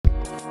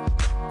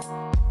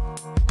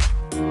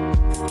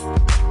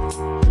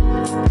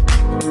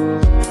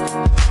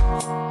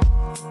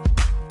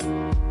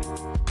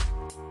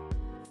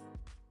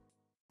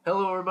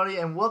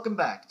Welcome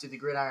back to the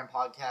Gridiron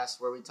Podcast,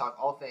 where we talk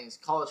all things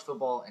college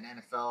football and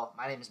NFL.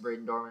 My name is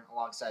Braden Dorman,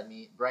 alongside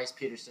me, Bryce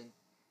Peterson.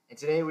 And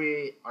today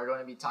we are going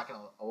to be talking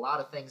a lot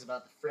of things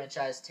about the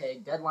franchise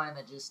tag deadline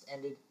that just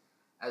ended,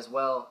 as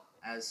well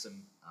as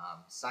some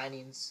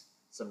signings,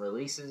 some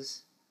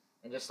releases,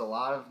 and just a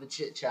lot of the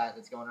chit-chat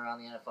that's going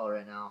around the NFL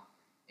right now.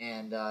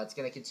 And it's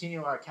going to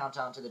continue our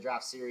countdown to the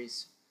draft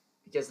series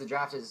because the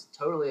draft is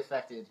totally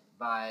affected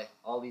by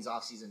all these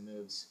offseason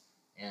moves.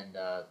 And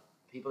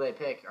people they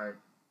pick are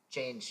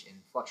change and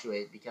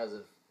fluctuate because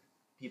of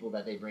people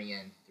that they bring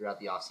in throughout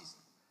the offseason.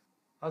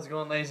 How's it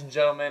going, ladies and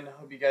gentlemen?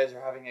 Hope you guys are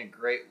having a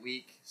great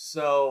week.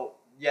 So,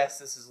 yes,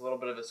 this is a little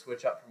bit of a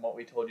switch up from what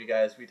we told you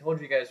guys. We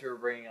told you guys we were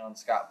bringing on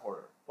Scott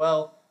Porter.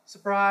 Well,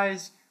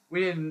 surprise,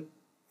 we didn't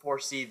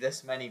foresee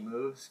this many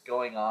moves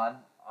going on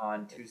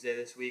Tuesday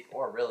this week,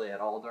 or really at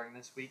all during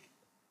this week.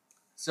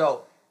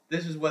 So,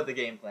 this is what the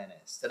game plan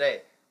is.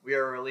 Today, we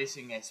are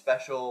releasing a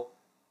special,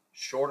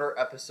 shorter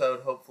episode.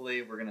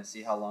 Hopefully, we're going to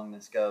see how long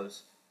this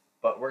goes.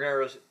 But we're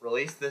going to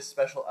release this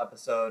special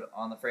episode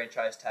on the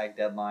franchise tag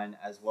deadline,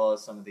 as well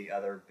as some of the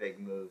other big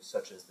moves,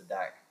 such as the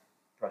Dak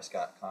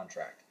Prescott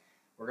contract.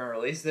 We're going to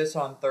release this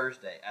on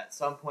Thursday. At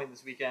some point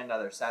this weekend,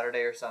 either Saturday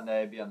or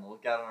Sunday, be on the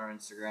lookout on our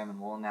Instagram,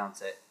 and we'll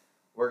announce it.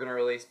 We're going to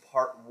release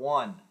part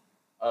 1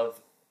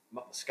 of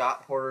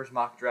Scott Porter's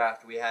mock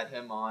draft. We had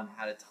him on,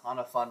 had a ton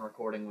of fun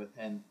recording with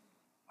him.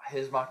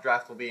 His mock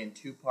draft will be in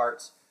 2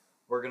 parts.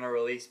 We're going to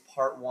release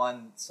part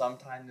 1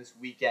 sometime this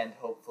weekend,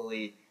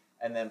 hopefully.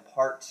 And then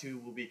part 2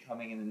 will be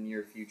coming in the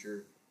near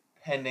future,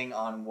 pending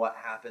on what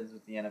happens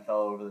with the NFL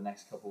over the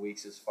next couple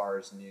weeks as far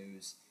as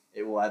news.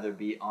 It will either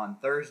be on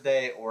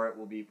Thursday or it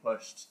will be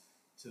pushed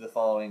to the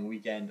following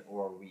weekend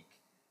or week.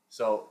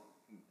 So,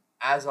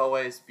 as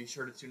always, be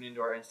sure to tune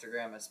into our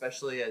Instagram,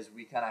 especially as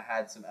we kind of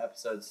had some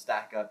episodes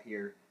stack up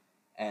here.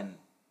 And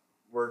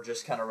we're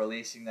just kind of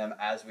releasing them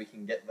as we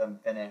can get them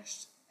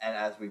finished. And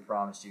as we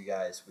promised you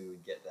guys, we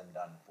would get them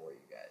done for you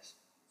guys.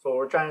 So what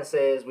we're trying to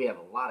say is we have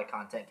a lot of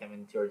content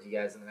coming towards you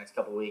guys in the next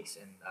couple of weeks,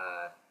 and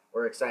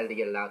we're excited to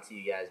get it out to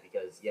you guys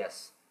because,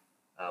 yes,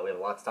 we have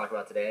a lot to talk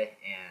about today,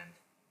 and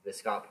the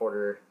Scott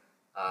Porter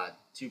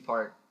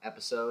 2-part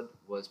episode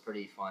was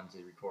pretty fun to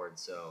record,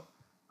 so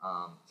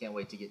can't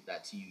wait to get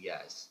that to you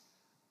guys.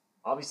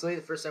 Obviously,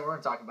 the first thing we're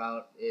going to talk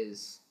about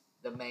is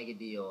the mega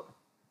deal.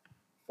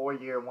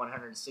 4-year,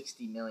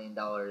 $160 million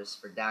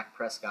for Dak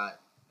Prescott,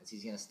 as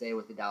he's going to stay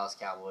with the Dallas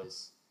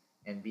Cowboys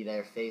and be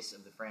their face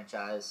of the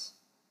franchise.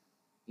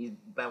 He's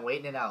been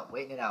waiting it out,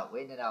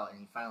 and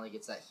he finally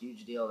gets that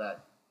huge deal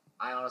that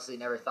I honestly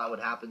never thought would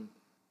happen.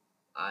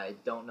 I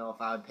don't know if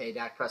I would pay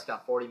Dak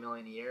Prescott $40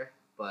 million a year,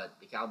 but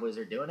the Cowboys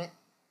are doing it.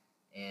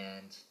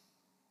 And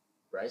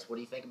Bryce, what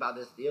do you think about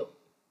this deal?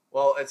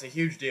 Well, it's a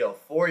huge deal.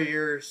 4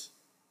 years,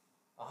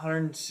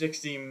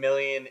 $160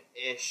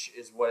 million-ish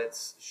is what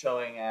it's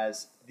showing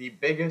as the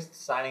biggest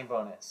signing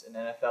bonus in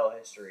NFL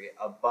history,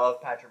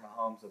 above Patrick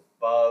Mahomes,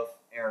 above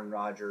Aaron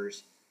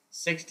Rodgers.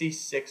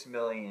 $66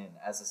 million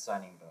as a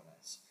signing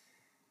bonus.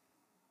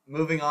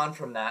 Moving on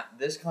from that,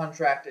 this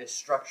contract is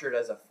structured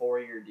as a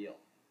 4-year deal.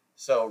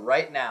 So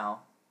right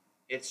now,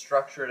 it's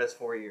structured as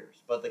 4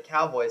 years, but the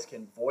Cowboys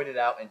can void it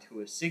out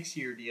into a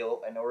 6-year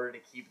deal in order to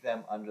keep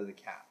them under the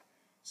cap.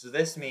 So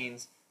this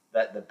means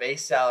that the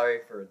base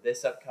salary for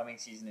this upcoming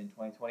season in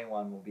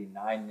 2021 will be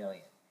 $9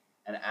 million.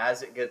 And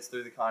as it gets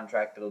through the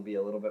contract, it'll be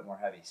a little bit more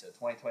heavy. So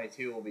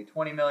 2022 will be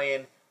 $20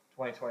 million,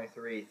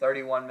 2023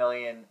 $31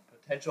 million.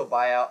 Potential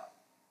buyout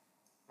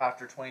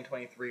after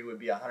 2023 would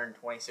be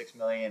 $126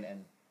 million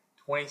and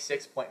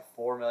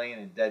 $26.4 million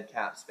in dead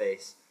cap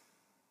space,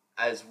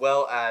 as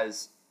well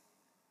as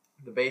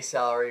the base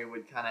salary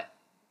would kind of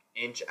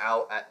inch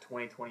out at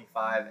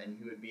 2025, and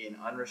he would be an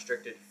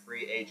unrestricted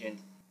free agent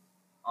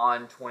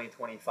on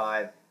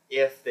 2025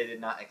 if they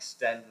did not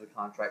extend the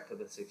contract to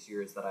the 6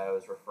 years that I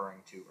was referring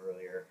to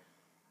earlier.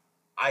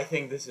 I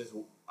think this is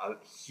a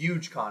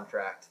huge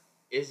contract.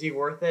 Is he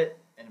worth it?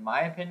 In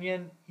my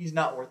opinion, he's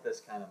not worth this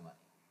kind of money.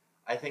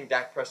 I think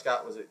Dak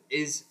Prescott was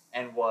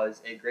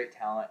a great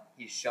talent.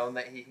 He's shown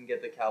that he can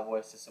get the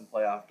Cowboys to some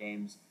playoff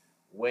games,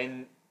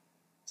 win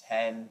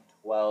 10,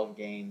 12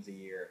 games a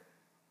year.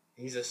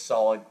 He's a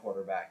solid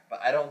quarterback,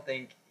 but I don't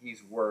think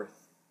he's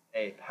worth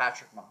a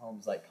Patrick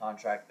Mahomes-like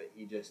contract that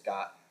he just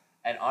got.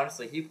 And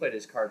honestly, he played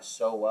his cards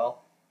so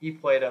well. He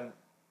played them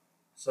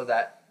so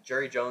that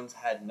Jerry Jones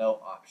had no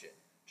option.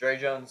 Jerry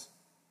Jones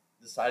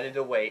decided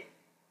to wait.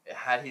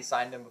 Had he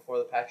signed him before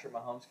the Patrick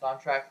Mahomes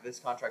contract, this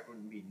contract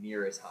wouldn't be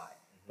near as high.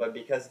 Mm-hmm. But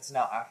because it's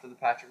now after the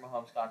Patrick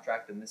Mahomes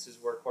contract, and this is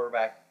where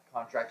quarterback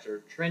contracts are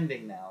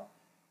trending now,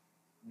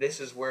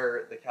 this is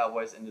where the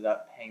Cowboys ended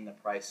up paying the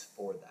price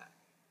for that.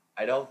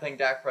 I don't think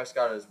Dak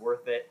Prescott is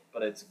worth it,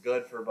 but it's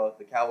good for both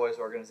the Cowboys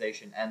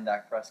organization and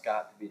Dak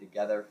Prescott to be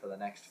together for the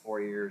next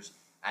 4 years,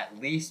 at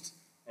least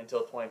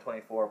until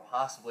 2024,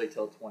 possibly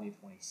till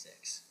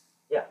 2026.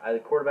 Yeah, the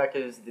quarterback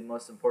is the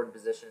most important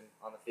position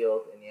on the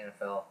field in the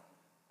NFL.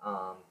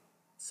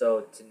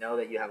 So to know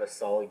that you have a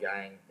solid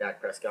guy in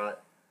Dak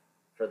Prescott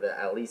for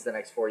at least the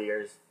next 4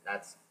 years,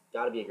 that's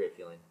got to be a great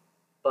feeling.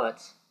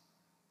 But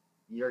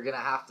you're gonna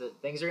have to.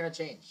 Things are gonna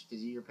change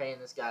because you're paying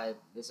this guy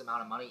this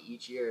amount of money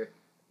each year.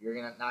 You're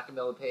not gonna be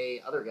able to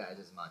pay other guys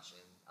as much,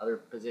 and other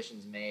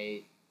positions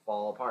may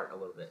fall apart a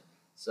little bit.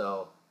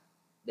 So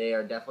they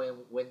are definitely in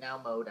win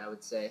now mode, I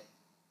would say,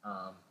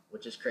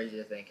 which is crazy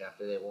to think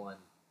after they won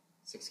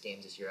 6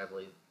 games this year, I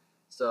believe.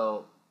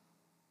 So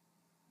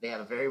they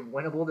have a very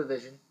winnable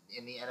division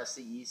in the NFC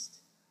East.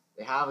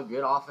 They have a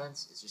good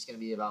offense. It's just going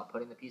to be about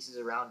putting the pieces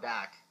around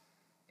Dak.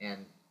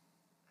 And,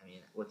 I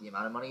mean, with the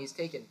amount of money he's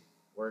taken,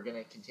 we're going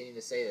to continue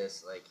to say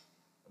this. Like,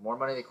 the more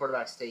money the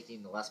quarterback's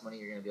taking, the less money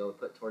you're going to be able to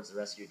put towards the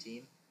rest of your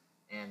team.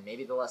 And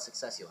maybe the less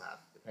success you'll have,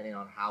 depending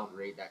on how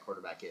great that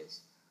quarterback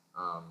is.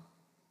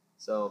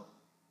 So,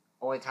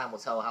 only time will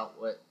tell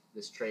what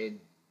this trade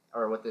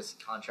or what this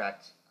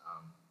contract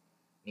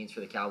means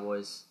for the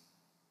Cowboys.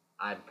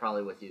 I'm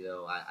probably with you,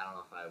 though. I don't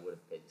know if I would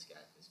have paid this guy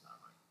this amount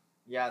of money.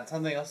 Yeah, and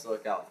something else to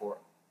look out for.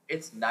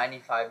 It's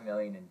 $95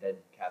 million in dead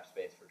cap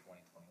space for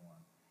 2021.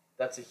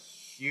 That's a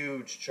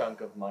huge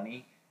chunk of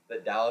money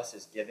that Dallas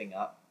is giving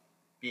up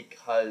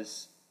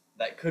because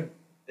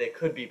they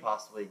could be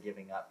possibly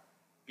giving up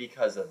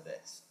because of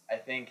this. I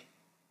think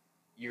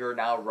you're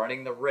now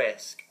running the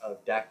risk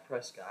of Dak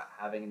Prescott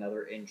having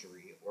another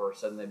injury or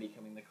suddenly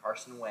becoming the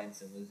Carson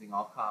Wentz and losing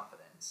all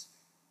confidence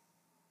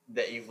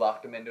that you've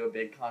locked him into a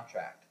big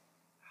contract.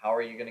 How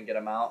are you going to get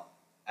him out?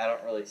 I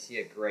don't really see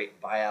a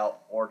great buyout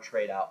or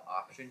trade out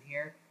option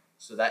here.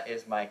 So that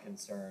is my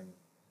concern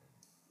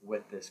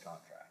with this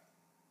contract.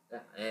 Yeah,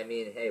 I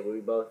mean, hey,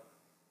 we both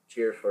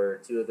cheer for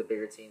 2 of the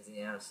bigger teams in the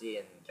NFC,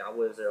 and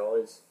Cowboys are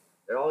always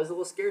a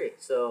little scary.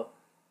 So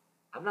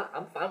I'm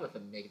fine with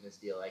them making this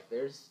deal. Like,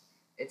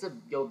 it's a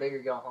go big or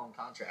go home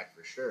contract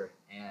for sure.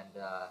 And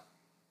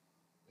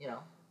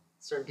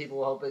certain people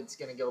will hope it's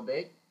going to go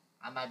big.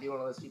 I might be one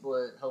of those people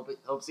that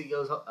hopes it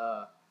goes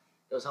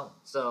home.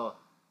 So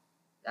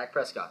Dak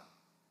Prescott,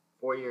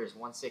 4 years,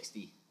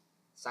 160,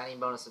 signing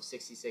bonus of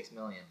 $66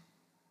 million.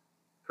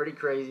 Pretty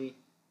crazy.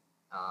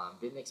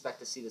 Didn't expect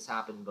to see this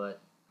happen,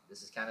 but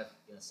this is kind of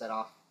going to set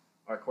off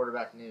our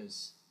quarterback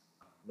news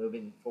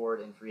moving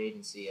forward in free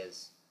agency,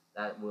 as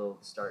that will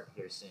start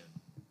here soon.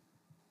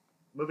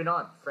 Moving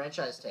on,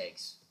 franchise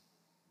tags.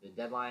 The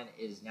deadline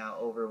is now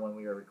over when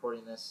we are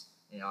recording this,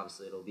 and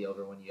obviously it'll be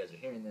over when you guys are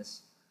hearing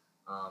this.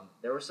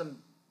 There were some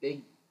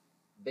big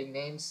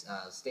names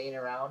staying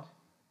around.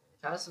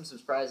 Kind of some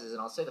surprises, and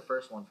I'll say the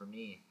first one for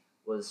me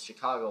was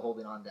Chicago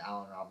holding on to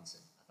Allen Robinson.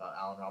 I thought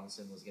Allen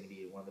Robinson was going to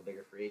be one of the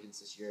bigger free agents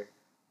this year.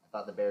 I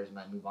thought the Bears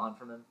might move on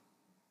from him,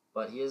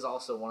 but he is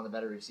also one of the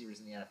better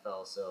receivers in the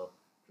NFL, so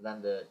for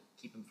them to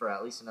keep him for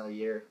at least another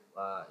year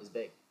is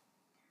big.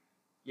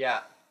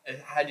 Yeah,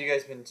 had you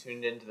guys been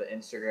tuned into the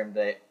Instagram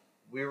day,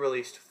 we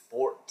released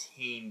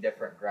 14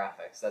 different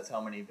graphics. That's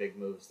how many big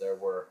moves there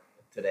were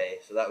today,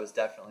 so that was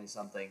definitely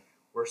something.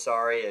 We're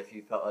sorry if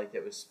you felt like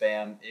it was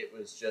spam. It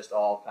was just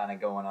all kind of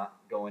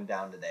going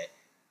down today.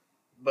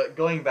 But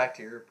going back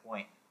to your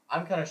point,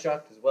 I'm kind of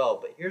shocked as well.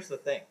 But here's the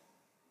thing.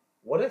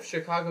 What if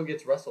Chicago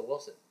gets Russell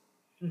Wilson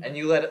and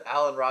you let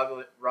Allen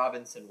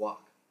Robinson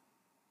walk?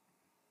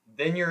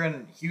 Then you're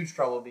in huge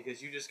trouble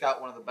because you just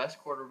got one of the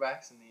best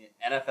quarterbacks in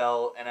the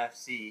NFL,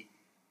 NFC,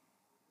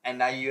 and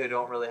now you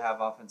don't really have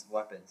offensive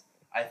weapons.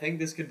 I think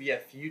this could be a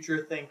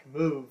future think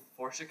move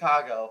for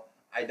Chicago.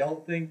 I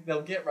don't think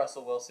they'll get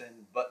Russell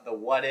Wilson, but the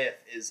what if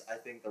is, I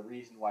think, the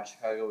reason why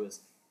Chicago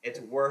it's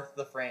worth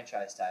the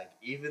franchise tag.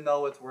 Even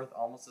though it's worth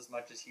almost as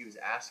much as he was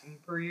asking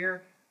per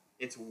year,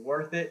 it's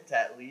worth it to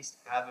at least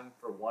have him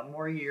for one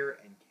more year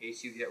in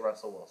case you get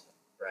Russell Wilson.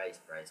 Bryce.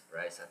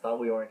 I thought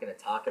we weren't going to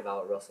talk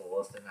about Russell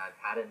Wilson. I've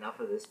had enough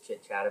of this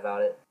chit-chat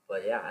about it.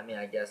 But yeah, I mean,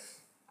 I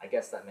guess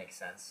that makes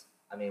sense.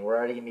 I mean, we're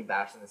already going to be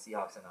bashing the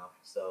Seahawks enough.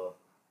 So,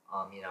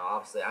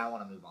 obviously I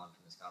want to move on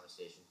from this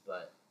conversation,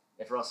 but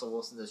if Russell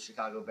Wilson does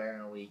Chicago Bear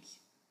in a week,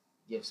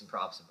 give some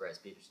props to Bryce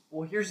Peterson.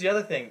 Well, here's the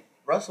other thing.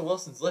 Russell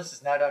Wilson's list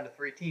is now down to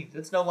 3 teams.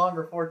 It's no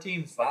longer 4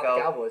 teams. Not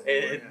the Cowboys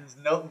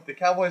anymore, the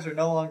Cowboys are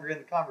no longer in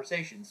the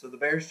conversation, so the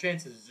Bears'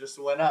 chances just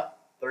went up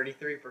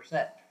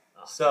 33%.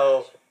 Oh,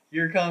 so gosh.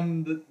 Here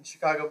come the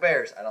Chicago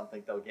Bears. I don't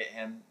think they'll get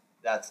him.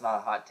 That's not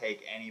a hot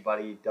take.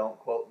 Anybody, don't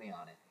quote me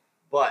on it.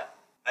 But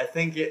I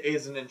think it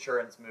is an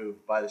insurance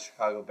move by the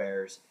Chicago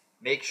Bears.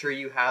 Make sure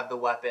you have the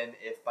weapon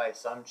if by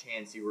some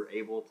chance you were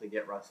able to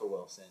get Russell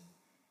Wilson.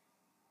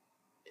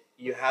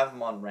 You have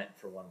him on rent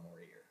for one more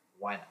year.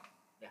 Why not?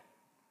 Yeah.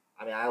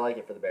 I mean, I like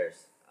it for the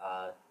Bears.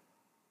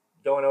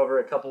 Going over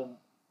a couple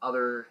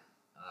other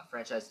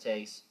franchise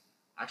tags,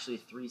 actually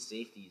 3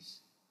 safeties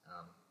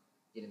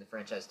getting the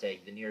franchise tag.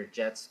 The New York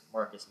Jets,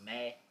 Marcus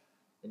May,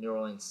 the New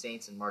Orleans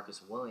Saints, and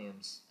Marcus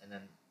Williams, and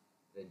then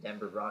the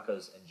Denver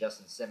Broncos and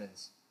Justin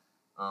Simmons.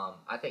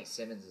 I think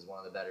Simmons is one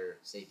of the better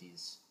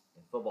safeties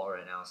in football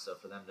right now, so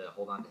for them to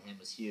hold on to him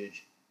was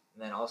huge.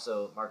 And then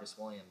also Marcus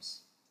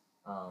Williams,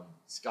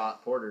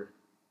 Scott Porter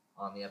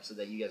on the episode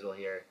that you guys will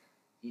hear,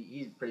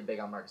 he's pretty big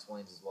on Marcus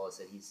Williams as well. He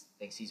said he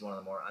thinks he's one of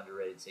the more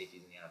underrated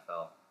safeties in the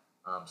NFL,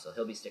 so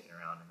he'll be sticking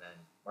around. And then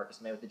Marcus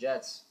May with the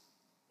Jets,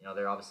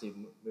 they're obviously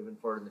moving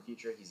forward in the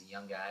future. He's a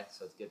young guy,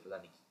 so it's good for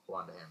them to hold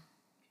on to him.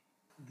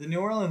 The New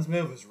Orleans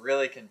move was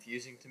really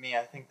confusing to me.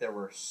 I think there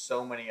were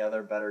so many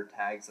other better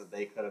tags that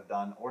they could have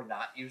done, or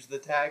not use the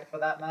tag for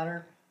that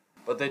matter.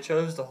 But they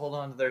chose to hold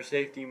on to their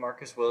safety,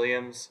 Marcus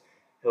Williams.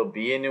 He'll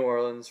be in New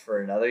Orleans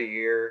for another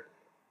year.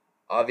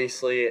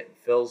 Obviously, it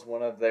fills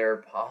one of their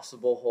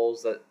possible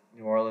holes that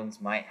New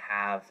Orleans might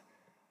have.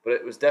 But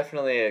it was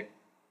definitely a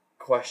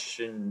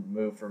question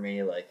move for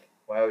me. Like,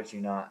 why would you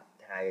not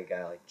tag a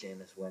guy like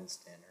Jameis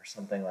Winston or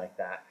something like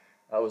that?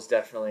 That was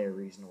definitely a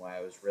reason why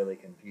I was really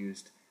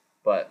confused.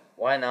 But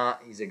why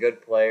not? He's a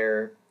good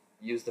player.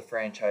 Use the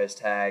franchise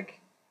tag.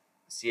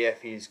 See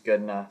if he's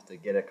good enough to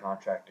get a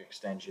contract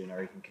extension,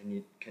 or you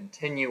can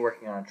continue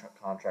working on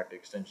a contract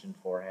extension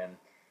for him.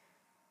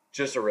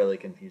 Just a really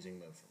confusing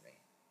move for me.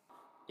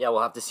 Yeah,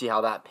 we'll have to see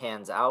how that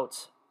pans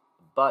out.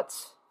 But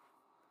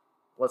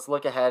let's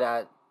look ahead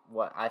at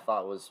what I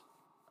thought was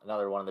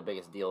another one of the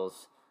biggest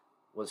deals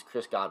was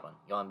Chris Godwin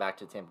going back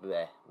to Tampa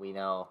Bay. We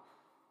know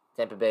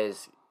Tampa Bay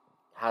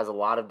has a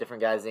lot of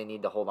different guys they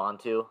need to hold on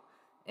to,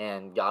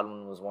 and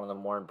Godwin was one of the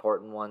more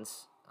important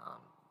ones.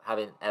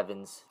 Having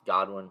Evans,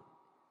 Godwin,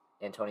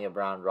 Antonio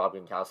Brown, Rob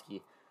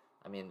Gronkowski,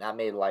 I mean, that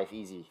made life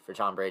easy for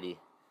Tom Brady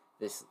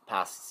this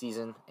past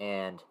season,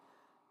 and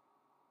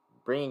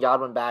bringing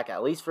Godwin back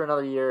at least for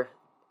another year,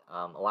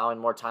 allowing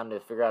more time to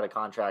figure out a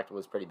contract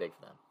was pretty big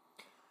for them.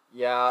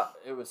 Yeah,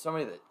 it was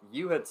somebody that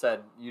you had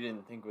said you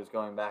didn't think was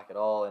going back at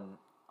all, and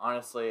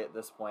honestly, at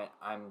this point,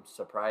 I'm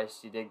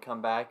surprised he did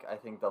come back. I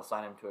think they'll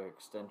sign him to an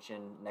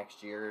extension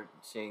next year,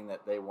 seeing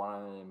that they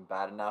wanted him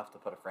bad enough to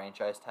put a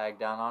franchise tag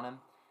down on him.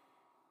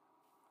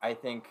 I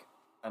think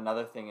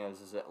another thing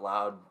is it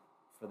allowed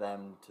for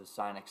them to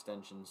sign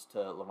extensions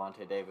to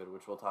Levante David,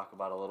 which we'll talk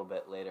about a little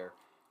bit later.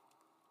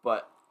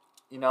 But,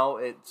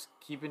 it's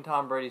keeping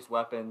Tom Brady's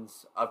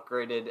weapons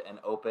upgraded and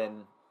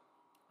open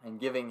and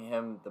giving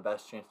him the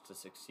best chance to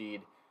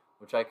succeed,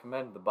 which I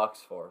commend the Bucs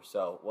for.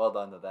 So, well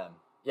done to them.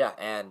 Yeah,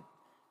 and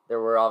there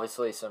were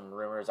obviously some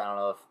rumors. I don't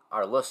know if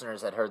our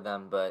listeners had heard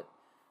them, but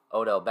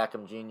Odell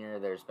Beckham Jr.,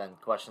 there's been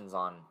questions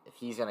on if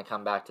he's going to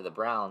come back to the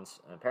Browns.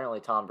 And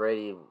apparently Tom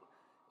Brady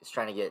is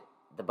trying to get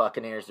the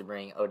Buccaneers to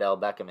bring Odell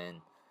Beckham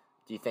in.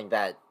 Do you think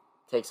that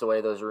takes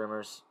away those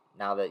rumors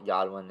now that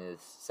Godwin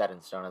is set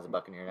in stone as a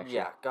Buccaneer next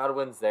year? Yeah,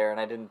 Godwin's there, and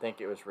I didn't think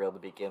it was real to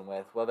begin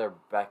with. Whether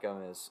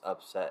Beckham is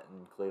upset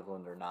in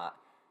Cleveland or not,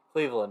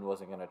 Cleveland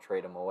wasn't going to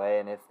trade him away,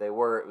 and if they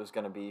were, it was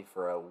going to be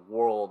for a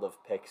world of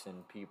picks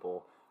and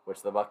people,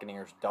 which the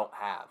Buccaneers don't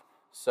have.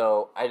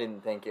 So I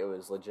didn't think it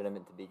was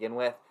legitimate to begin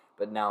with,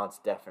 but now it's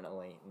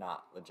definitely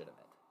not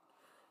legitimate.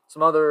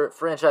 Some other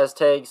franchise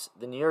tags.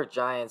 The New York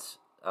Giants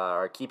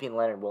are keeping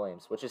Leonard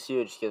Williams, which is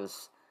huge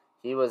because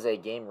he was a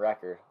game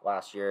wrecker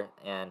last year,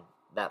 and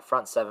that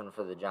front seven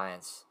for the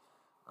Giants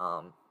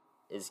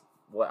is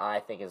what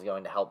I think is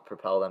going to help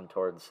propel them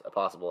towards a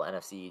possible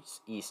NFC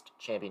East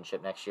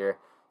championship next year.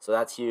 So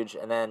that's huge.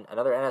 And then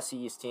another NFC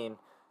East team,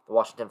 the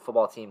Washington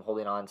football team,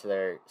 holding on to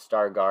their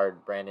star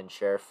guard, Brandon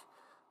Sheriff,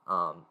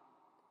 to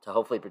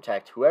hopefully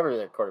protect whoever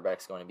their quarterback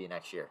is going to be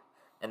next year.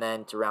 And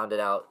then to round it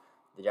out,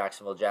 the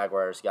Jacksonville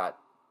Jaguars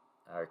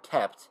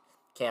kept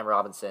Cam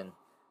Robinson,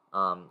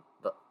 an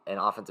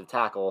offensive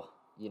tackle.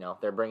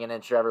 They're bringing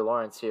in Trevor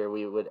Lawrence here,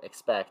 we would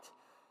expect,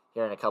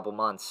 here in a couple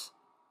months.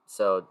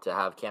 So to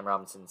have Cam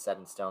Robinson set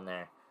in stone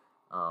there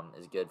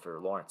is good for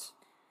Lawrence.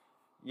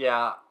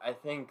 Yeah, I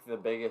think the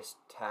biggest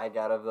tag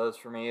out of those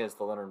for me is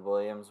the Leonard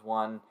Williams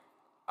one.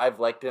 I've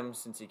liked him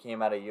since he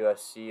came out of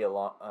USC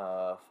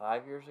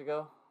 5 years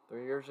ago,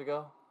 3 years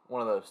ago.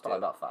 One of those two. Probably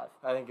about 5.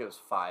 I think it was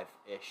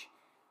 5-ish.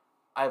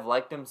 I've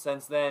liked him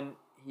since then.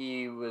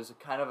 He was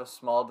kind of a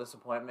small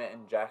disappointment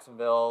in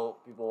Jacksonville.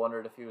 People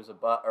wondered if he was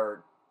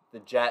or the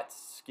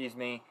Jets,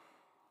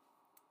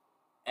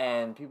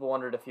 and people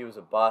wondered if he was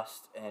a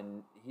bust,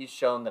 and he's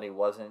shown that he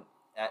wasn't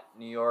at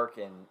New York,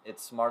 and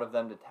it's smart of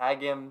them to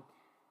tag him,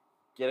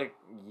 get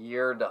a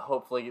year to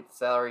hopefully get the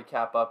salary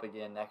cap up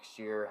again next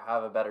year,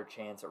 have a better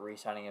chance at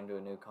re-signing him to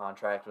a new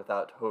contract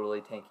without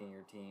totally tanking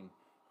your team.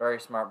 Very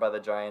smart by the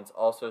Giants.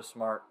 Also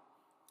smart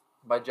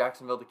by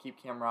Jacksonville to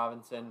keep Cam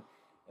Robinson.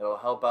 It'll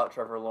help out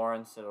Trevor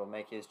Lawrence. It'll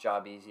make his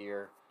job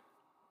easier.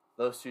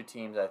 Those two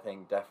teams, I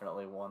think,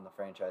 definitely won the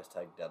franchise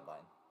tag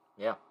deadline.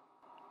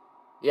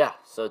 Yeah,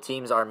 so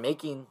teams are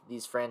making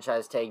these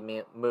franchise tag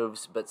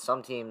moves, but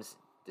some teams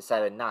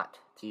decided not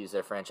to use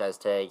their franchise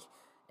tag.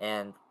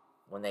 And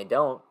when they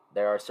don't,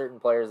 there are certain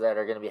players that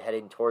are going to be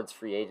heading towards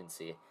free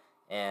agency.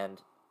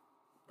 And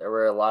there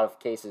were a lot of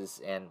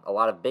cases, and a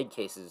lot of big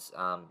cases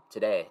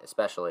today,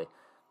 especially.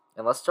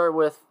 And let's start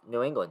with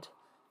New England.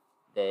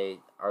 They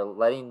are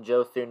letting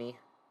Joe Thuney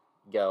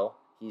go.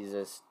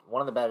 He's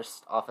one of the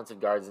best offensive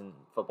guards in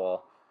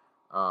football.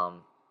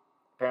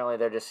 Apparently,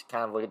 they're just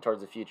kind of looking towards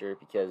the future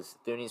because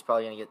Thuney's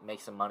probably going to make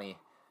some money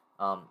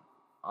on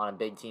a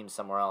big team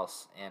somewhere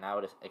else, and I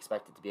would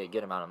expect it to be a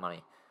good amount of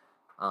money.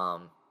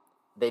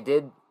 They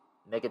did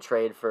make a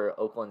trade for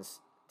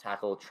Oakland's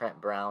tackle Trent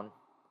Brown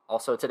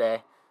also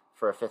today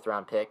for a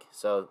 5th-round pick,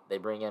 so they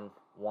bring in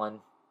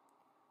one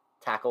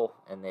tackle,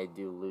 and they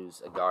do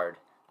lose a guard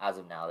as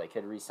of now. They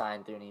could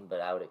re-sign Thuney, but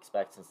I would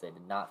expect, since they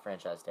did not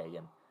franchise tag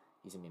him,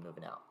 he's going to be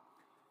moving out.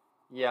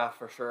 Yeah,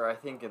 for sure. I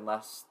think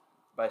unless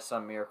by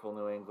some miracle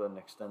New England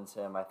extends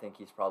him, I think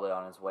he's probably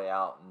on his way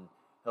out, and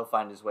he'll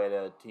find his way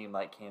to a team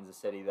like Kansas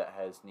City that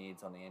has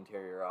needs on the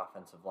interior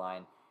offensive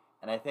line.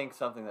 And I think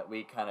something that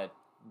we kind of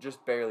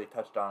just barely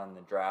touched on in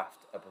the draft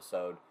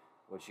episode,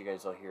 which you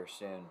guys will hear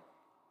soon,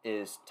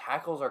 is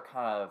tackles are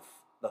kind of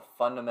the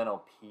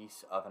fundamental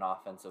piece of an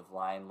offensive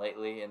line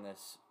lately in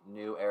this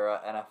new era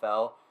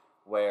NFL,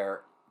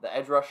 where the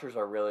edge rushers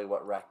are really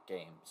what wreck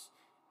games.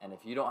 And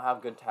if you don't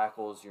have good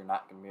tackles, you're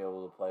not going to be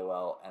able to play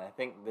well. And I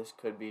think this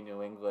could be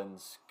New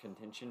England's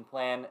contention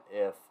plan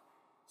if,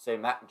 say,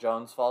 Mac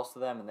Jones falls to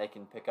them and they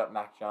can pick up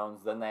Mac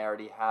Jones, then they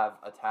already have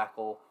a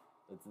tackle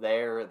that's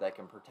there that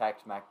can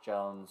protect Mac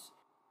Jones.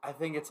 I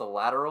think it's a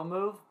lateral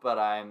move, but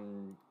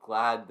I'm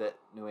glad that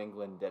New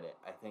England did it.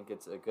 I think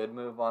it's a good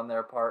move on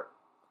their part,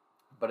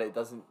 but it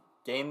doesn't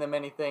gain them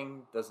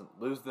anything, doesn't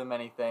lose them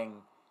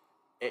anything.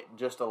 It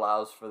just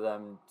allows for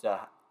them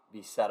to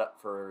be set up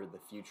for the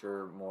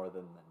future more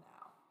than the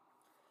now.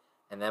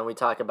 And then we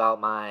talk about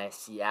my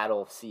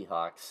Seattle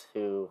Seahawks,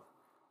 who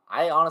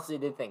I honestly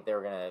did think they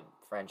were going to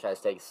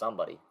franchise tag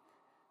somebody.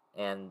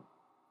 And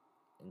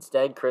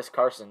instead, Chris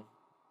Carson,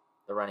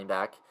 the running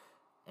back,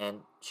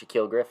 and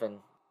Shaquille Griffin,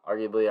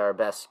 arguably our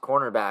best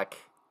cornerback,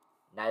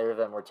 neither of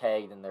them were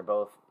tagged, and they're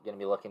both going to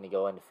be looking to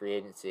go into free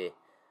agency.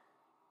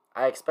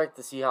 I expect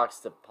the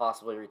Seahawks to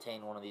possibly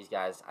retain one of these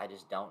guys. I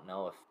just don't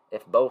know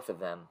if both of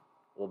them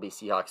will be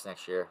Seahawks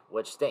next year,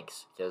 which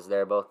stinks because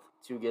they're both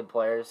two good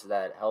players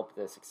that help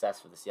the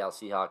success of the Seattle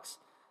Seahawks.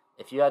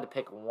 If you had to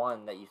pick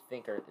one that you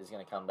think is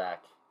going to come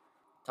back,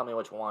 tell me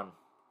which one,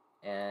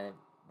 and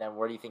then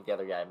where do you think the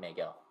other guy may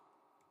go?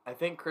 I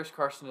think Chris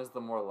Carson is the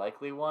more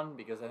likely one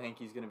because I think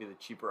he's going to be the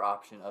cheaper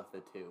option of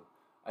the two.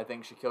 I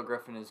think Shaquille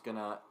Griffin is going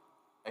to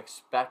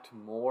expect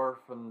more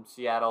from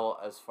Seattle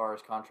as far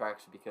as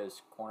contracts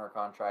because corner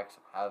contracts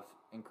have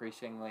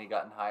increasingly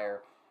gotten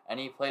higher, and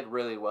he played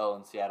really well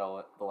in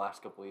Seattle the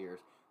last couple of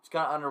years. It's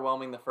kind of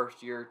underwhelming the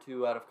first year or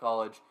two out of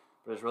college,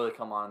 but has really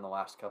come on in the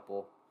last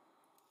couple.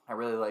 I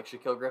really like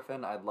Shaquille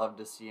Griffin. I'd love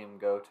to see him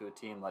go to a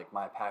team like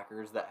my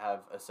Packers that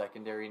have a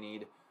secondary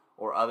need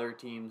or other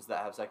teams that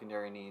have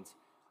secondary needs.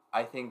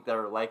 I think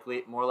they're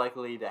more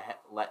likely to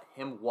let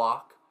him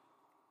walk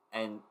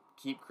and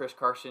keep Chris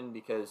Carson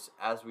because,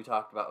 as we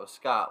talked about with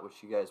Scott,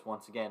 which you guys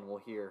once again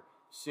will hear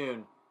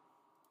soon,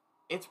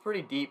 it's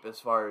pretty deep as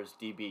far as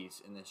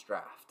DBs in this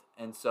draft.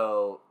 And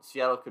so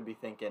Seattle could be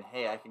thinking,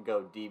 hey, I can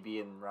go DB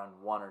in round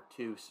 1 or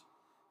 2.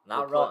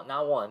 Not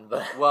one,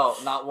 but... Well,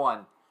 not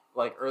one.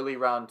 Like early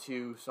round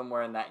 2,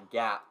 somewhere in that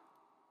gap.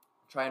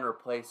 Try and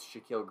replace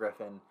Shaquille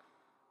Griffin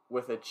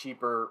with a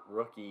cheaper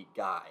rookie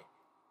guy.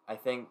 I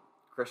think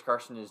Chris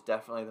Carson is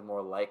definitely the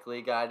more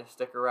likely guy to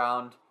stick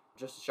around.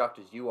 Just as shocked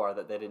as you are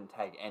that they didn't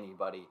tag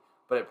anybody.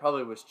 But it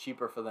probably was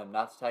cheaper for them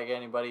not to tag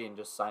anybody and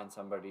just sign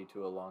somebody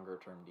to a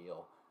longer-term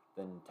deal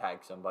than tag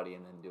somebody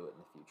and then do it in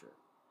the future.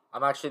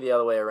 I'm actually the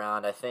other way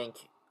around. I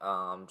think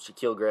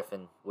Shaquille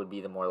Griffin would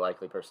be the more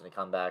likely person to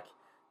come back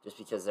just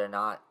because they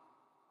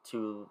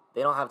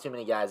don't have too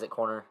many guys at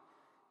corner.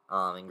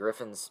 And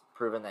Griffin's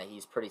proven that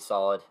he's pretty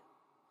solid.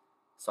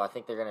 So I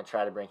think they're going to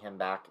try to bring him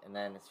back. And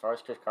then as far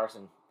as Chris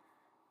Carson,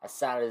 as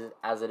sad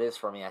as it is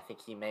for me, I think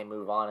he may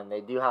move on. And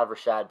they do have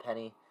Rashad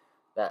Penny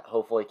that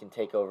hopefully can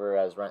take over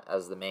as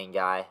the main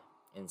guy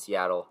in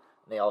Seattle.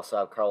 And they also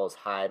have Carlos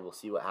Hyde. We'll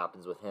see what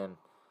happens with him.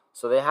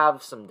 So they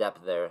have some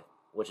depth there,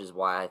 which is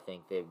why I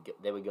think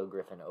they would go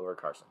Griffin over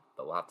Carson.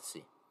 But we'll have to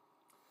see.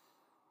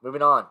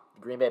 Moving on,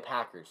 the Green Bay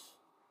Packers.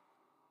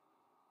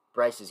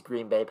 Bryce's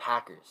Green Bay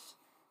Packers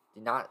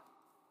did not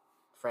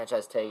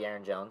franchise tag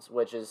Aaron Jones,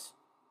 which is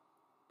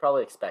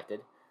probably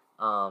expected.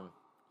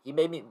 He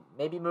may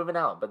be moving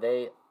out, but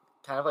they,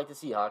 kind of like the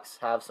Seahawks,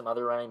 have some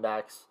other running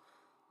backs.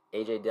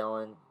 A.J.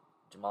 Dillon,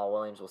 Jamal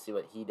Williams, we'll see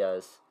what he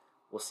does.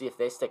 We'll see if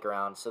they stick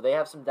around. So they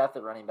have some depth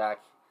at running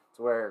back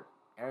to where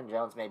Aaron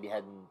Jones may be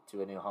heading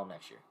to a new home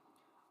next year.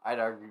 I'd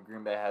argue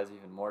Green Bay has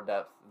even more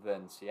depth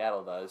than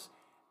Seattle does.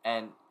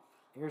 And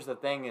here's the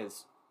thing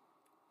is,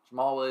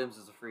 Jamal Williams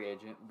is a free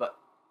agent, but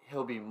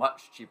he'll be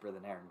much cheaper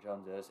than Aaron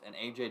Jones is. And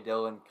A.J.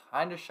 Dillon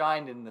kind of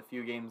shined in the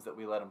few games that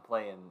we let him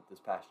play in this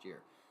past year.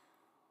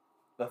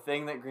 The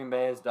thing that Green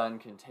Bay has done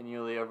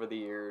continually over the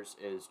years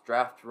is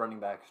draft running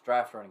backs.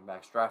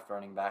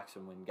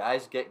 And when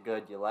guys get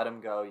good, you let them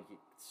go. You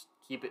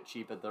keep it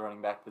cheap at the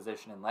running back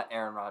position and let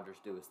Aaron Rodgers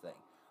do his thing.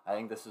 I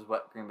think this is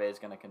what Green Bay is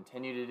going to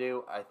continue to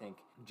do. I think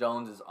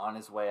Jones is on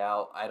his way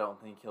out. I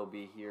don't think he'll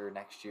be here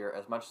next year.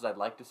 As much as I'd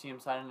like to see him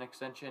sign an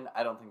extension,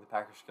 I don't think the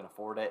Packers can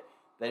afford it.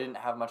 They didn't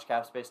have much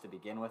cap space to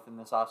begin with in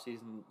this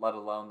offseason, let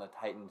alone the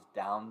tightened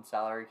down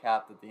salary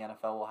cap that the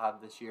NFL will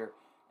have this year.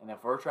 And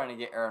if we're trying to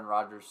get Aaron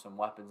Rodgers some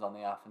weapons on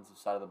the offensive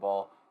side of the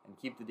ball and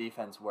keep the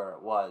defense where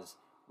it was,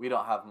 we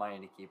don't have money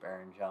to keep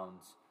Aaron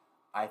Jones.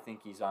 I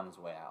think he's on his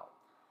way out.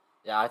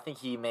 Yeah, I think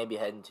he may be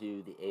heading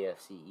to the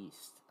AFC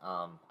East.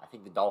 I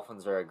think the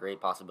Dolphins are a great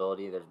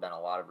possibility. There's been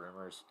a lot of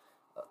rumors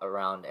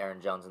around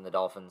Aaron Jones and the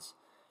Dolphins.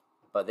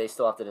 But they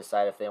still have to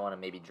decide if they want to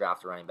maybe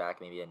draft a running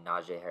back, maybe a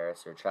Najee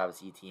Harris or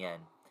Travis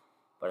Etienne.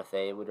 But if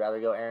they would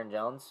rather go Aaron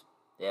Jones,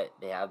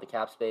 they have the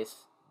cap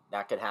space.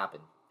 That could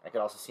happen. I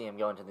could also see him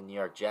going to the New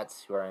York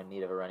Jets, who are in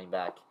need of a running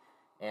back.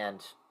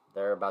 And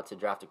they're about to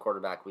draft a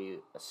quarterback, we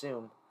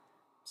assume.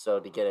 So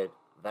to get a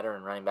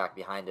veteran running back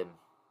behind him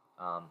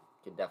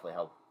could definitely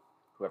help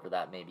whoever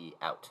that may be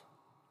out.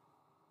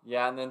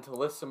 Yeah, and then to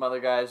list some other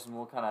guys, and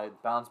we'll kind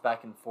of bounce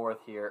back and forth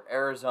here.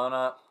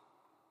 Arizona,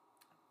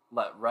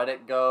 let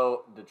Reddick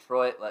go.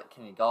 Detroit, let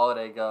Kenny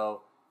Golladay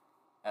go.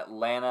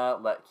 Atlanta,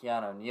 let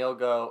Keanu Neal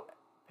go.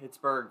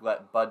 Pittsburgh,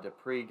 let Bud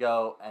Dupree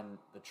go. And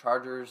the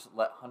Chargers,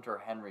 let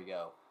Hunter Henry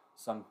go.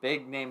 Some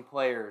big name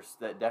players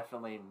that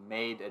definitely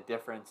made a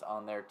difference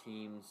on their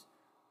teams.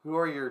 Who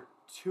are your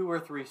 2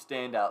 or 3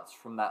 standouts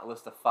from that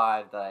list of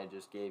 5 that I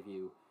just gave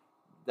you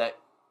that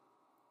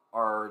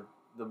are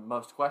the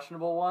most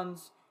questionable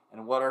ones?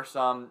 And what are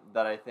some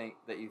that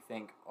you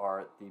think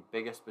are the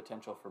biggest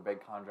potential for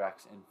big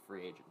contracts in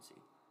free agency?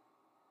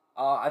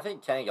 I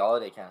think Kenny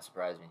Golladay kind of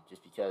surprised me,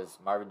 just because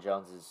Marvin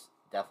Jones is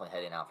definitely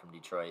heading out from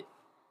Detroit,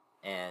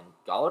 and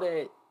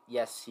Golladay,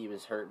 yes, he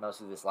was hurt most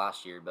of this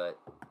last year, but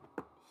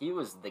he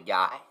was the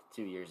guy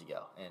 2 years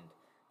ago, and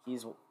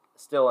he's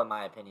still, in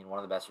my opinion, one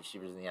of the best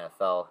receivers in the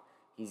NFL.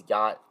 He's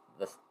got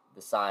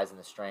the size and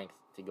the strength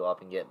to go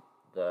up and get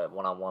the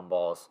one-on-one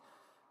balls,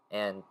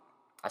 and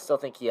I still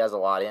think he has a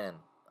lot in him.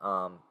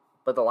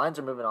 But the Lions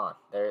are moving on.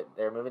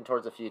 They're moving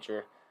towards the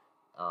future.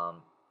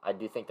 I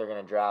do think they're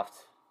going to draft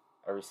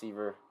a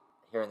receiver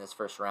here in this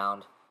first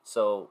round.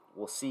 So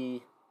we'll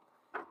see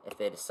if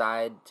they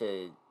decide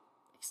to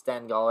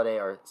extend Golladay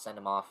or send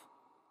him off.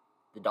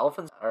 The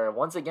Dolphins are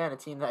once again a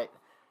team that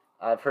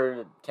I've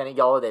heard Kenny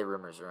Golladay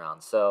rumors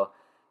around. So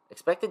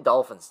expect the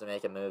Dolphins to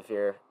make a move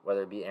here,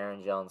 whether it be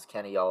Aaron Jones,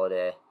 Kenny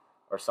Golladay,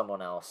 or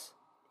someone else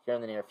here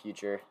in the near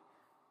future.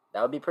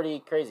 That would be pretty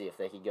crazy if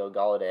they could go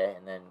Golladay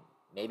and then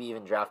maybe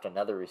even draft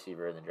another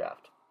receiver in the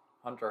draft.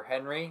 Hunter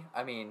Henry,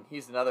 I mean,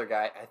 he's another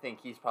guy. I think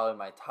he's probably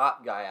my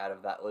top guy out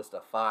of that list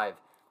of 5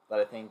 that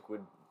I think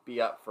would be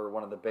up for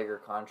one of the bigger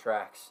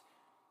contracts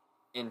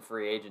in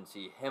free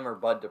agency. Him or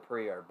Bud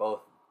Dupree are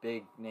both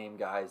big name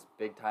guys,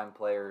 big time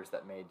players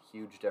that made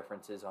huge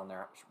differences on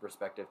their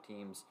respective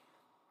teams.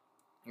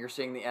 You're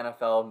seeing the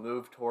NFL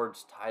move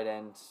towards tight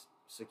end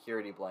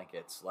security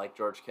blankets like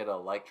George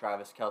Kittle, like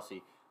Travis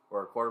Kelce,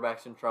 where a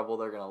quarterback's in trouble,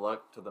 they're going to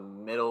look to the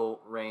middle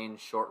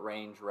range, short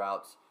range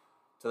routes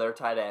to their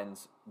tight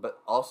ends, but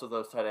also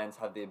those tight ends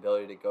have the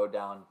ability to go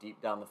down deep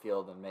down the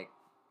field and make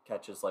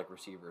catches like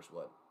receivers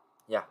would.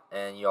 Yeah,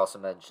 and you also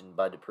mentioned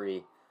Bud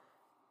Dupree.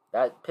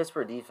 That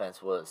Pittsburgh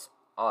defense was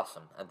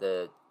awesome at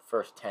the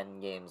first 10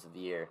 games of the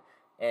year,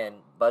 and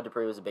Bud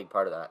Dupree was a big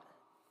part of that.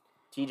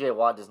 TJ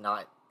Watt does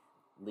not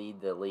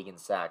lead the league in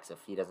sacks if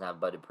he doesn't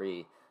have Bud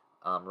Dupree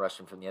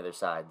rushing from the other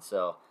side.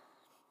 So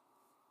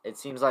it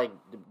seems like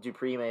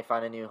Dupree may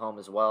find a new home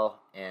as well,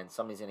 and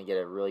somebody's going to get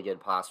a really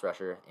good pass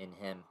rusher in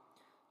him.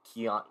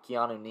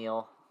 Keanu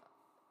Neal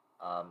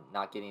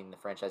not getting the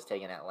franchise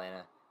tag in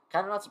Atlanta,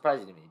 kind of not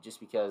surprising to me, just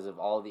because of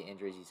all the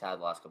injuries he's had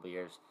the last couple of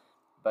years.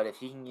 But if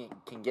he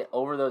can get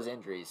over those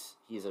injuries,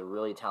 he's a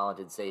really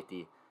talented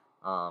safety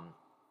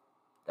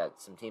that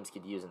some teams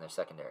could use in their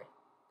secondary.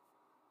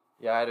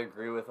 Yeah, I'd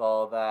agree with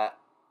all of that.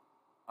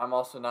 I'm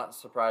also not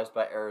surprised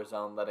by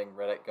Arizona letting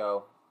Reddick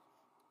go.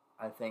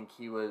 I think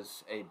he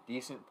was a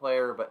decent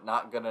player, but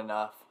not good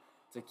enough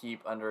to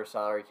keep under a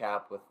salary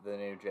cap with the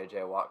new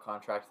J.J. Watt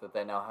contract that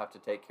they now have to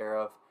take care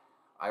of.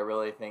 I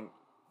really think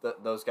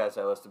that those guys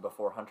I listed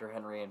before, Hunter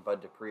Henry and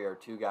Bud Dupree, are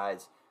 2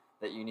 guys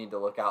that you need to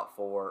look out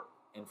for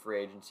in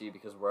free agency,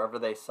 because wherever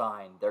they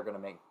sign, they're going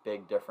to make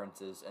big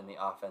differences in the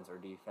offense or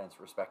defense,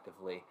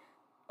 respectively,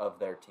 of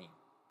their team.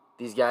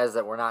 These guys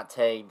that were not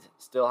tagged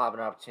still have an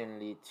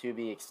opportunity to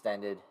be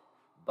extended,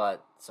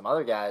 but some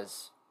other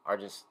guys are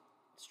just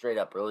straight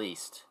up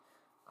released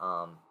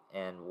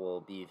and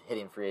will be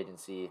hitting free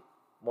agency,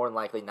 more than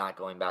likely not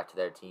going back to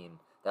their team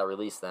that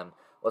released them.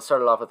 Let's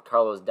start it off with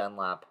Carlos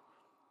Dunlap.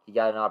 He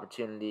got an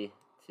opportunity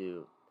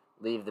to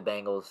leave the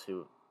Bengals,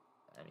 who,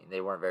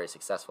 they weren't very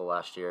successful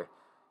last year,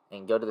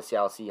 and go to the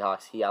Seattle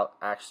Seahawks. He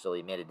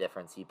actually made a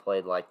difference. He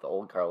played like the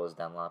old Carlos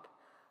Dunlap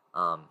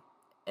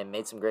and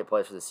made some great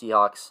plays for the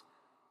Seahawks.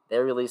 They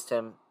released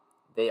him.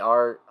 They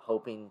are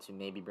hoping to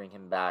maybe bring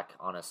him back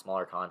on a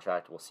smaller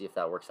contract. We'll see if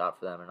that works out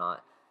for them or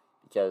not,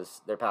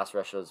 because their pass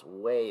rush was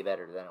way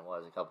better than it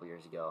was a couple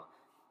years ago,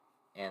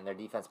 and their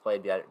defense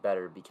played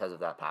better because of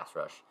that pass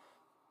rush.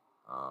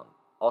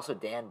 Also,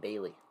 Dan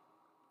Bailey,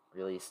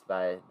 released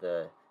by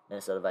the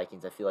Minnesota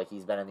Vikings. I feel like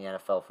he's been in the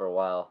NFL for a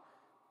while.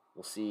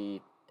 We'll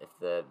see if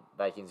the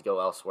Vikings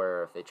go elsewhere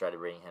or if they try to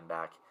bring him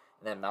back.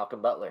 And then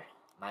Malcolm Butler,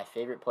 my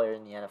favorite player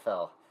in the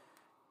NFL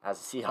as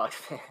a Seahawks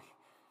fan.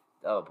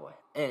 Oh, boy.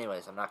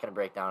 Anyways, I'm not going to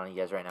break down on you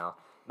guys right now.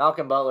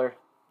 Malcolm Butler,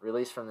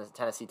 released from the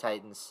Tennessee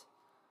Titans.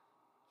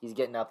 He's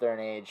getting up there in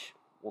age.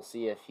 We'll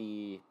see if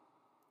he...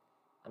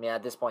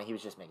 at this point, he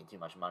was just making too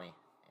much money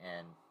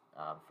and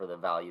for the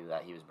value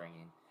that he was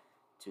bringing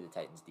to the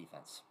Titans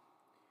defense.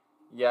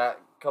 Yeah,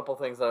 a couple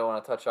things that I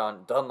want to touch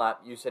on.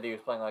 Dunlap, you said he was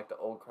playing like the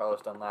old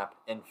Carlos Dunlap.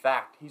 In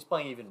fact, he's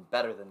playing even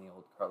better than the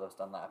old Carlos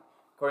Dunlap.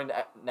 according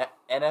to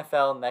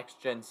NFL Next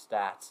Gen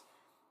Stats,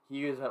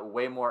 he is a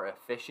way more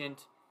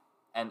efficient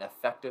and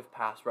effective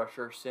pass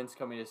rusher since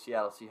coming to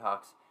Seattle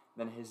Seahawks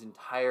than his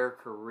entire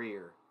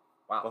career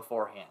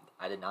beforehand.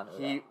 I did not know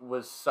that. He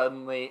was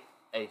suddenly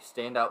a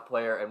standout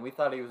player, and we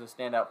thought he was a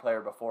standout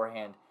player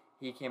beforehand.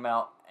 He came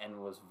out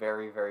and was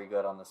very, very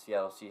good on the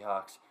Seattle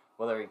Seahawks.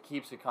 Whether he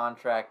keeps a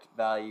contract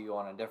value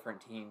on a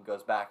different team,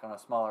 goes back on a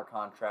smaller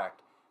contract,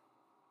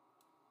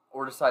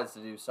 or decides to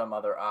do some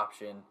other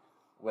option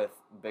with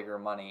bigger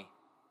money,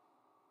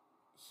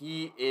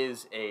 he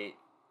is a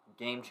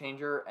game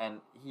changer, and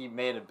he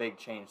made a big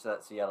change to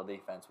that Seattle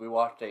defense. We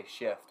watched a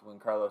shift when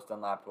Carlos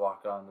Dunlap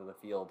walked onto the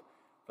field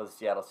for the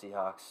Seattle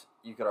Seahawks.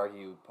 You could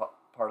argue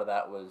part of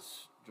that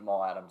was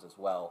Jamal Adams as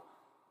well.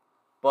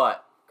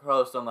 But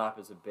Carlos Dunlap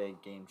is a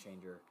big game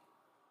changer.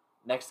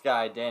 Next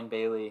guy, Dan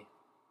Bailey.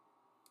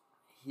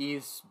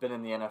 He's been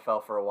in the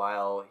NFL for a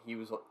while. He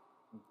was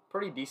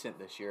pretty decent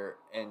this year,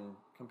 and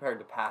compared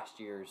to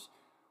past years,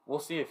 we'll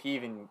see if he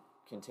even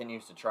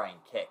continues to try and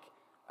kick.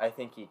 I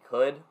think he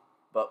could,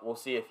 but we'll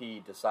see if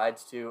he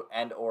decides to,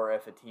 and or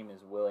if a team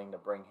is willing to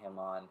bring him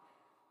on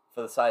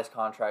for the size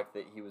contract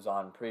that he was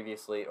on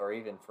previously, or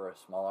even for a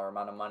smaller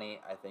amount of money.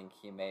 I think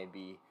he may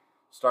be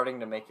starting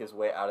to make his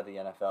way out of the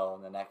NFL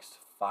in the next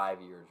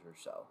 5 years or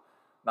so.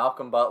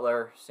 Malcolm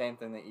Butler, same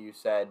thing that you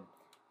said,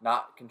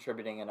 not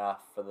contributing enough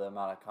for the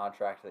amount of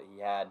contract that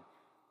he had.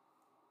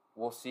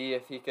 We'll see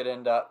if he could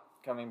end up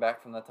coming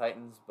back from the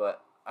Titans,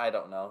 but I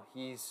don't know.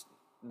 He's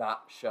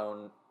not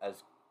shown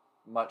as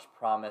much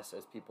promise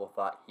as people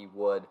thought he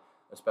would,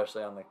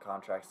 especially on the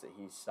contracts that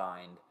he's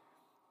signed.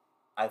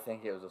 I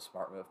think it was a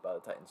smart move by the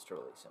Titans to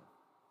release him.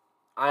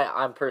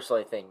 I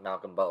personally think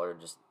Malcolm Butler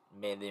just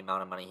made the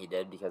amount of money he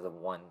did because of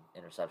one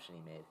interception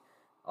he made.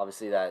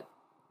 Obviously, that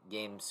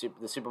game,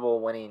 the Super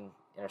Bowl winning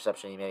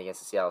interception he made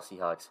against the Seattle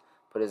Seahawks,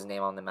 put his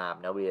name on the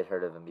map. Nobody had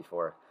heard of him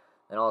before.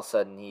 Then all of a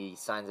sudden, he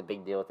signs a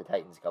big deal with the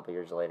Titans a couple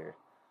years later.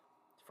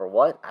 For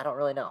what? I don't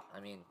really know. I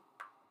mean,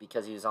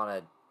 because he was on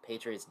a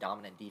Patriots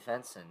dominant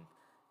defense, and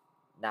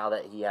now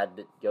that he had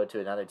to go to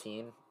another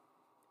team,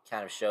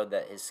 kind of showed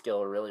that his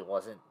skill really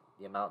wasn't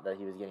the amount that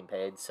he was getting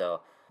paid.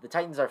 So the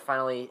Titans are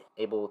finally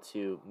able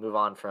to move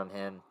on from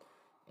him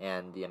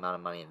and the amount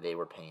of money they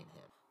were paying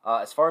him.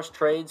 As far as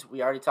trades,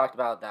 we already talked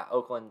about that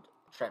Oakland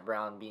Trent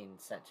Brown being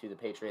sent to the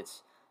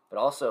Patriots, but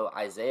also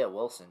Isaiah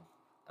Wilson,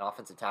 an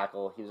offensive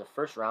tackle. He was a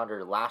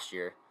first-rounder last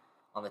year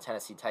on the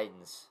Tennessee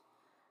Titans.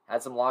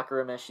 Had some locker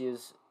room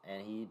issues,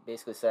 and he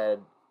basically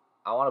said,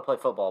 I want to play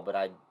football, but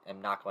I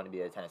am not going to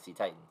be a Tennessee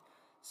Titan.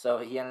 So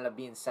he ended up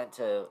being sent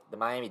to the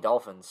Miami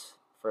Dolphins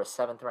for a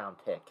 7th-round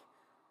pick.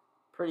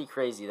 Pretty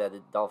crazy that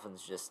the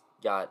Dolphins just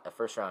got a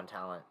first-round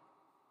talent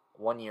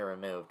 1 year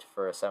removed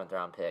for a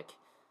 7th-round pick.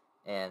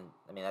 And,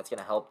 I mean, that's going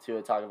to help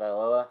Tua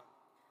Tagovailoa.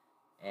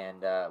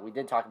 And we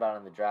did talk about it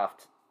in the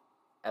draft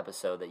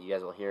episode that you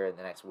guys will hear in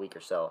the next week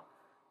or so,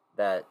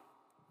 that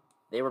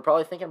they were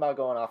probably thinking about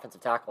going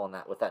offensive tackle in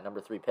that with that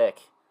number 3 pick.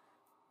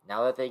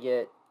 Now that they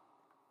get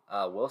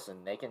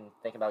Wilson, they can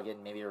think about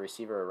getting maybe a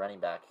receiver or running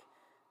back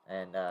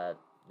and not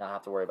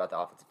have to worry about the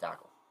offensive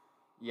tackle.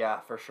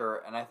 Yeah, for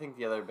sure. And I think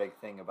the other big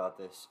thing about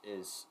this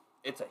is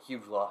it's a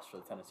huge loss for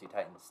the Tennessee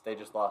Titans. They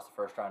just lost a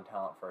first-round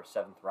talent for a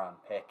 7th-round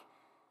pick.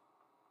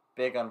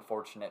 Big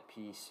unfortunate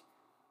piece.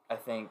 I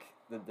think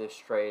that this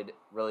trade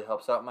really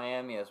helps out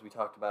Miami, as we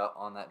talked about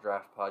on that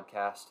draft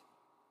podcast.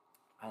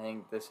 I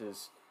think this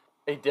is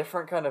a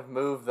different kind of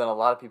move than a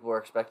lot of people were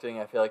expecting.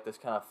 I feel like this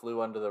kind of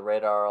flew under the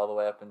radar all the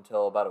way up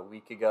until about a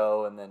week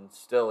ago, and then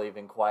still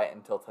even quiet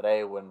until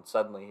today when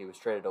suddenly he was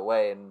traded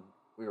away, and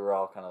we were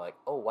all kind of like,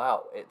 oh,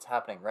 wow, it's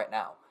happening right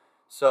now.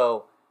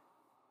 So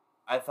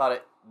I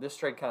thought this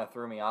trade kind of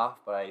threw me off,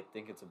 but I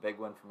think it's a big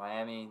win for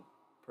Miami.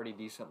 Pretty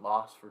decent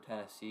loss for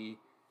Tennessee.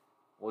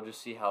 We'll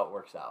just see how it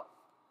works out.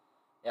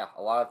 Yeah,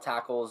 a lot of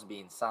tackles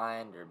being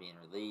signed or being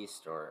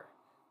released or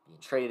being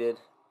traded.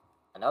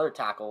 Another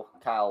tackle,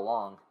 Kyle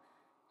Long,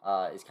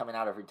 is coming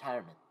out of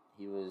retirement.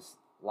 He was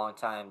a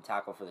longtime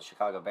tackle for the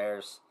Chicago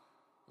Bears.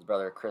 His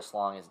brother Chris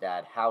Long, his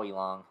dad Howie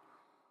Long.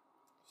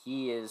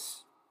 He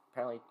is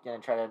apparently going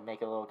to try to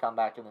make a little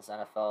comeback in this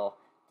NFL.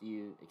 Do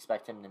you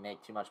expect him to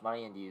make too much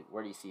money, and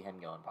where do you see him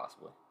going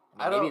possibly?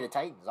 Maybe the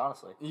Titans,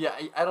 honestly. Yeah,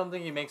 I don't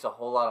think he makes a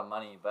whole lot of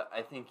money, but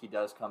I think he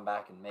does come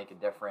back and make a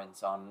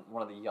difference on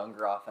one of the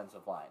younger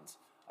offensive lines.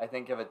 I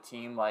think of a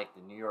team like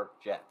the New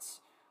York Jets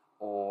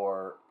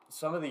or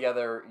some of the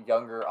other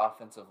younger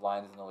offensive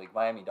lines in the league.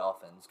 Miami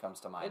Dolphins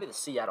comes to mind. Maybe the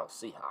Seattle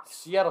Seahawks.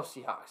 Seattle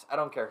Seahawks. I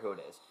don't care who it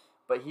is.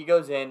 But he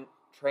goes in,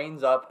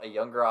 trains up a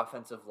younger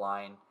offensive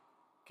line,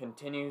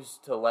 continues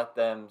to let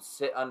them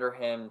sit under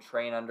him,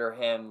 train under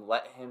him,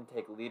 let him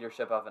take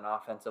leadership of an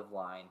offensive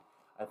line.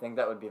 I think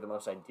that would be the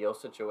most ideal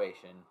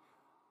situation.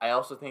 I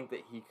also think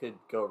that he could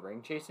go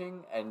ring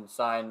chasing and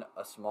sign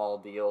a small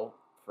deal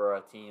for a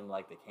team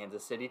like the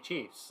Kansas City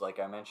Chiefs, like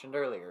I mentioned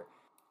earlier,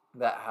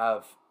 that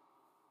have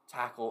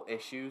tackle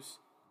issues.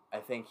 I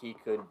think he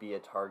could be a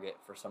target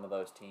for some of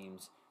those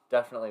teams.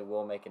 Definitely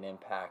will make an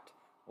impact.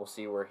 We'll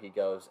see where he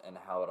goes and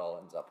how it all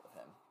ends up with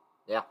him.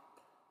 Yeah.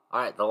 All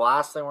right, the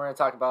last thing we're going to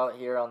talk about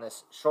here on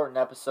this shortened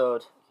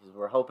episode, because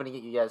we're hoping to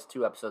get you guys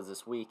 2 episodes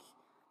this week.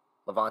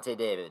 Levante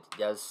David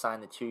does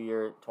sign the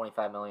 2-year,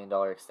 $25 million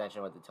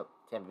extension with the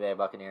Tampa Bay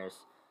Buccaneers.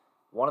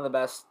 One of the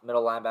best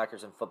middle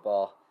linebackers in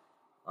football.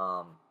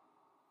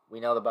 We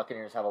know the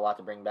Buccaneers have a lot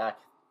to bring back.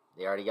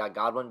 They already got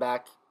Godwin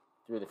back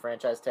through the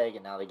franchise tag,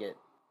 and now they get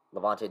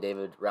Levante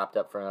David wrapped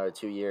up for another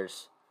 2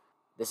 years.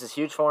 This is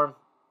huge for them.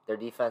 Their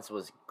defense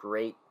was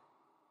great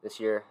this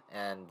year,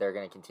 and they're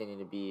going to continue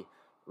to be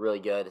really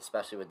good,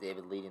 especially with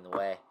David leading the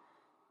way.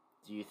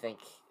 Do you think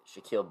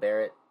Shaquille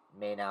Barrett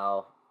may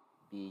now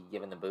be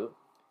given the boot?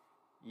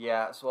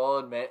 Yeah, so I'll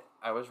admit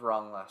I was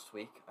wrong last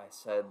week. I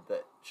said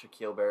that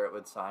Shaquille Barrett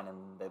would sign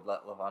and they'd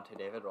let Levante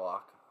David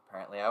walk.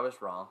 Apparently I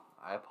was wrong.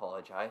 I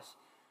apologize.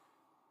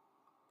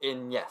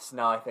 And yes,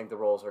 now I think the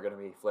roles are going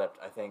to be flipped.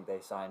 I think they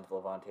signed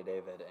Levante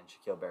David and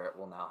Shaquille Barrett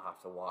will now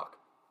have to walk.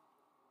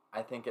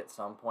 I think at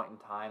some point in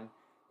time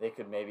they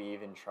could maybe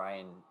even try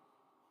and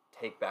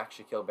take back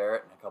Shaquille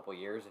Barrett in a couple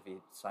years if he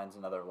signs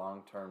another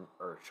long-term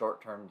or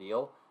short-term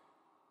deal.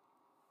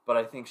 But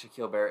I think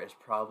Shaquille Barrett is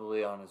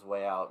probably on his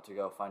way out to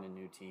go find a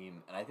new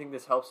team. And I think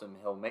this helps him.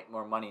 He'll make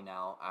more money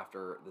now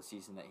after the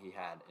season that he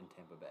had in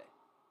Tampa Bay.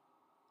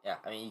 Yeah,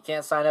 I mean, you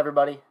can't sign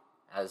everybody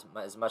as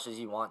much as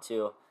you want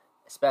to,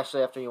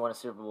 especially after you win a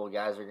Super Bowl.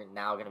 Guys are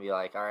now going to be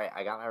like, all right,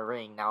 I got my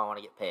ring, now I want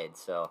to get paid.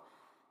 So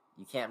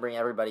you can't bring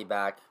everybody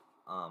back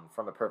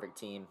from a perfect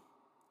team.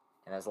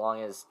 And as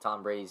long as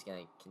Tom Brady's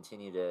going to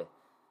continue to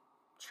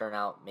churn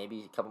out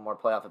maybe a couple more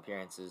playoff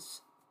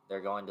appearances,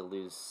 they're going to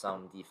lose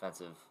some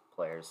defensive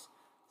players.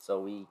 So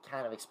we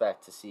kind of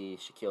expect to see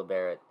Shaquille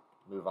Barrett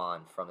move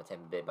on from the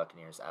Tampa Bay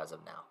Buccaneers as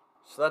of now.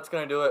 So that's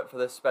going to do it for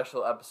this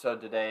special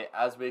episode today.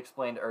 As we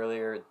explained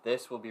earlier,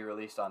 this will be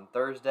released on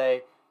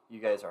Thursday.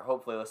 You guys are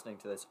hopefully listening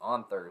to this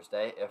on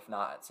Thursday, if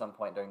not at some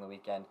point during the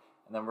weekend.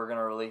 And then we're going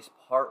to release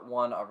part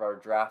 1 of our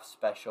draft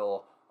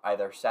special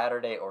either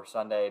Saturday or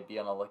Sunday. Be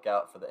on the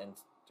lookout for the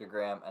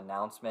Instagram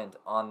announcement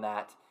on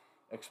that.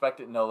 Expect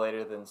it no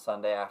later than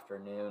Sunday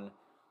afternoon.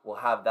 We'll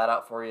have that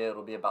out for you.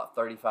 It'll be about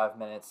 35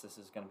 minutes. This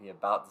is going to be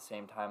about the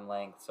same time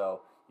length.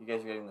 So you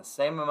guys are getting the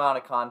same amount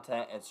of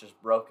content. It's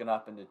just broken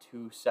up into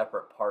 2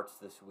 separate parts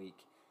this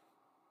week.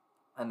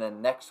 And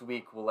then next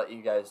week, we'll let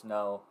you guys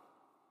know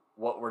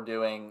what we're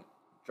doing.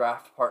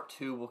 Draft part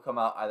 2 will come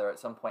out either at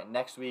some point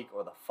next week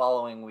or the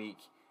following week.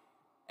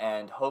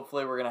 And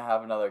hopefully we're going to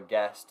have another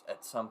guest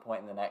at some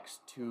point in the next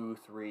 2,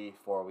 3,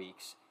 4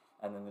 weeks.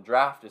 And then the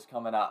draft is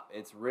coming up.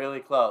 It's really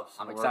close.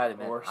 I'm excited,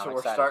 man.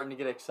 We're starting to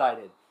get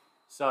excited.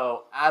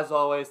 So, as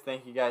always,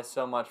 thank you guys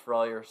so much for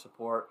all your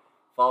support.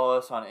 Follow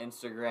us on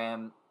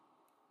Instagram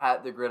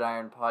at The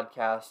Gridiron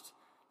Podcast.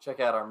 Check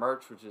out our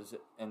merch, which is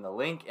in the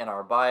link in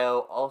our bio.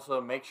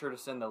 Also, make sure to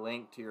send the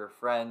link to your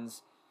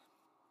friends.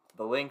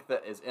 The link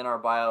that is in our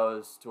bio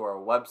is to our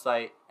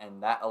website,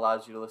 and that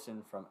allows you to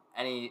listen from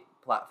any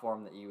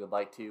platform that you would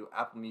like to.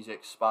 Apple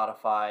Music,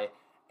 Spotify,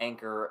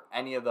 Anchor,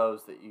 any of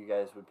those that you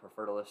guys would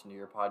prefer to listen to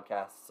your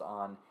podcasts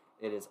on.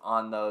 It is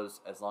on those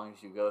as long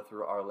as you go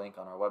through our link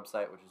on our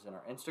website, which is in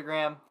our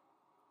Instagram.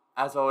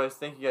 As always,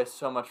 thank you guys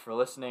so much for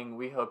listening.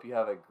 We hope you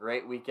have a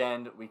great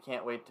weekend. We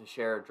can't wait to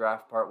share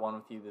draft part 1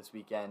 with you this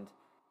weekend.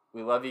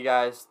 We love you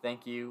guys.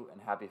 Thank you,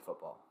 and happy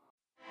football.